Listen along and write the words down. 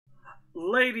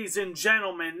Ladies and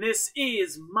gentlemen, this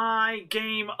is my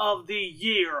game of the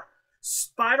year.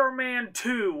 Spider-Man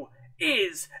 2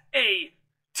 is a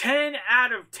 10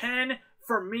 out of 10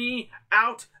 for me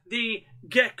out the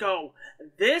get-go.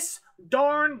 This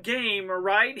darn game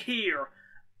right here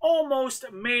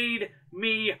almost made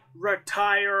me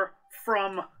retire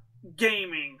from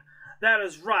gaming. That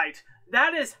is right.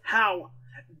 That is how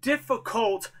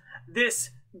difficult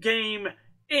this game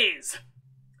is.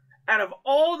 Out of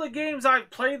all the games I've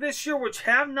played this year, which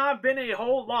have not been a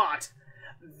whole lot,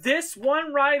 this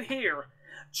one right here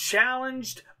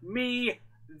challenged me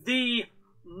the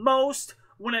most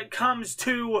when it comes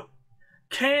to,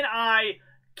 can I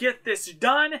get this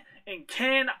done and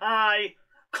can I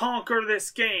conquer this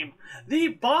game? The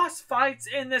boss fights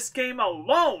in this game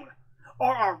alone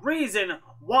are a reason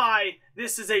why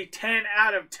this is a 10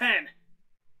 out of 10.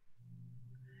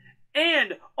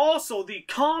 And also the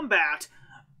combat.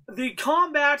 The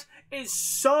combat is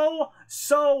so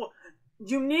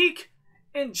unique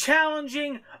and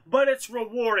challenging, but it's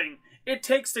rewarding. It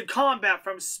takes the combat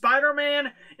from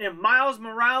Spider-Man and Miles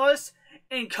Morales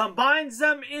and combines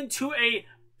them into a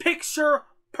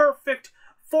picture-perfect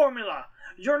formula.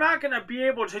 You're not going to be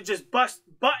able to just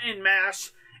button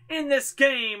mash in this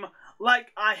game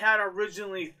like I had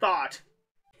originally thought.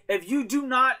 If you do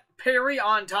not parry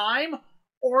on time,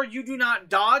 or you do not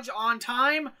dodge on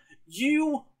time,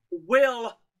 you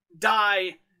will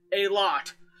die a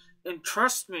lot. And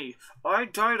trust me, I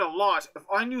died a lot. If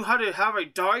I knew how to have a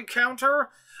die counter,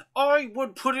 I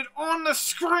would put it on the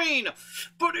screen.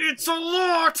 But it's a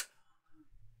lot!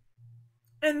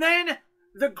 And then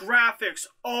the graphics.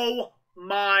 Oh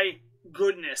my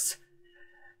goodness.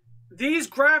 These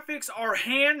graphics are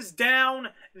hands down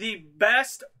the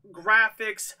best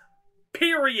graphics,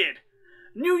 period.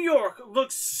 New York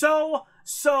looks so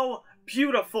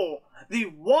beautiful. The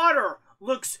water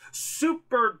looks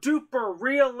super duper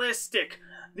realistic.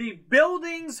 The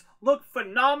buildings look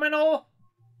phenomenal.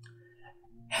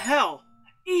 Hell,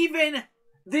 even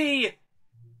the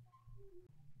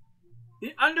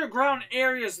underground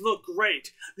areas look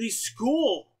great. The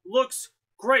school looks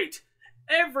great.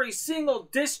 Every single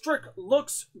district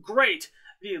looks great.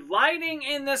 The lighting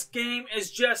in this game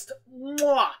is just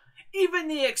mwah. Even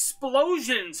the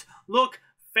explosions look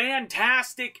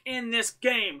fantastic in this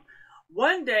game.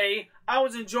 One day, I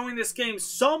was enjoying this game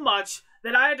so much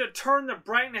that I had to turn the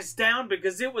brightness down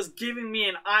because it was giving me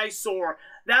an eyesore.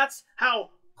 That's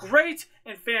how great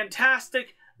and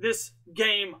fantastic this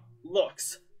game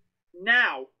looks.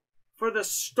 Now, for the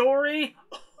story,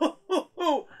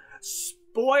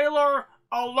 spoiler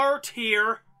alert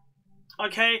here.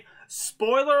 Okay,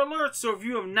 spoiler alert, so if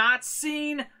you have not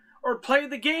seen or played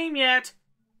the game yet,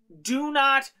 do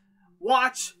not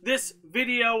watch this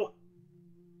video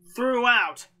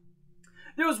throughout.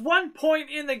 There was one point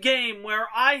in the game where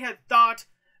I had thought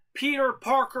Peter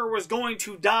Parker was going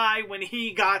to die when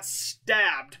he got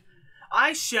stabbed.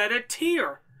 I shed a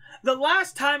tear. The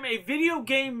last time a video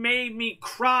game made me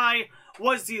cry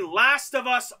was The Last of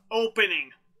Us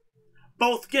opening.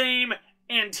 Both game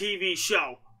and TV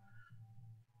show.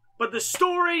 But the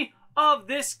story of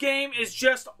this game is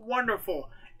just wonderful.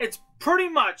 It's pretty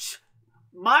much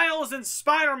Miles and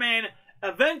Spider-Man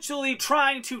eventually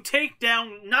trying to take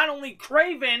down not only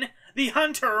Kraven the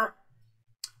Hunter,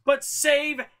 but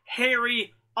save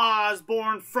Harry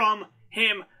Osborn from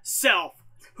himself,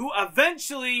 who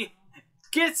eventually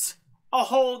gets a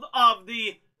hold of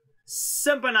the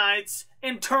Symbiotes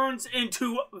and turns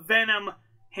into Venom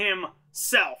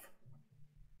himself.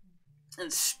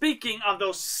 And speaking of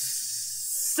those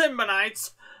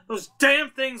Symbiotes, those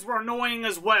damn things were annoying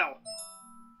as well.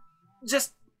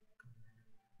 Just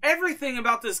everything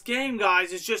about this game,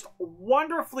 guys, is just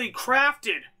wonderfully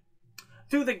crafted.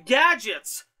 Through the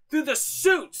gadgets, through the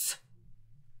suits,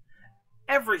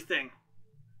 everything.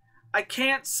 I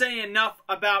can't say enough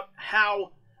about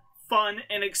how fun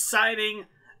and exciting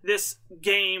this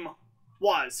game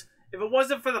was. If it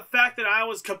wasn't for the fact that I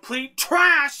was complete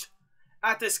trash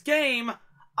at this game,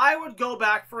 I would go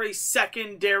back for a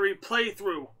secondary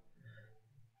playthrough.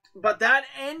 But that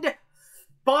end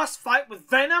boss fight with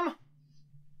Venom,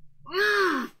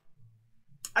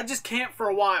 I just can't for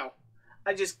a while.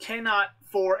 I just cannot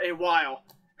for a while.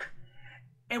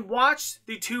 And watch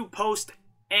the 2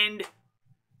 post-end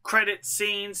credit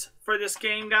scenes for this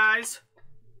game, guys.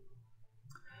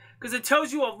 Because it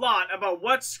tells you a lot about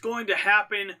what's going to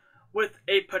happen with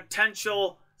a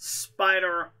potential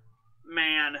Spider-Man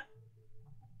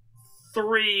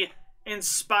 3 in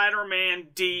Spider-Man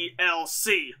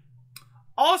DLC.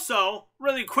 Also,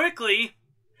 really quickly,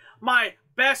 my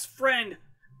best friend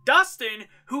Dustin,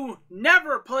 who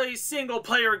never plays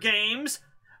single-player games,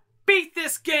 beat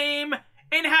this game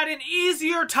and had an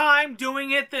easier time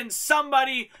doing it than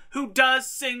somebody who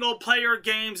does single-player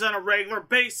games on a regular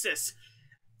basis.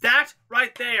 That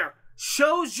right there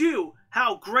shows you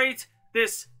how great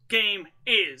this game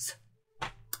is.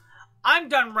 I'm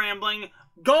done rambling.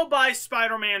 Go buy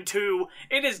Spider-Man 2.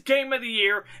 It is Game of the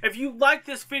Year. If you like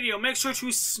this video, make sure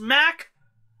to smack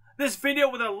this video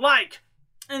with a like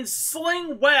and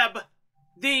sling web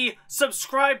the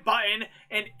subscribe button.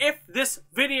 And if this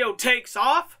video takes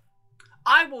off,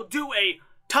 I will do a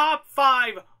top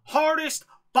 5 hardest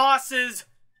bosses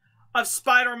of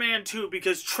Spider-Man 2,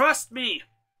 because trust me,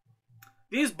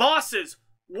 these bosses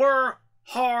were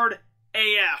hard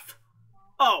AF.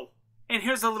 Oh, and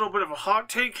here's a little bit of a hot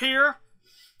take here.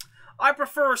 I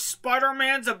prefer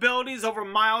Spider-Man's abilities over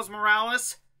Miles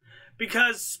Morales,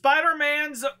 because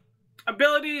Spider-Man's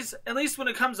abilities, at least when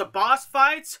it comes to boss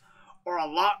fights, are a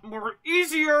lot more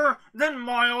easier than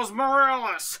Miles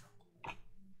Morales.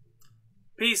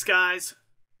 Peace, guys.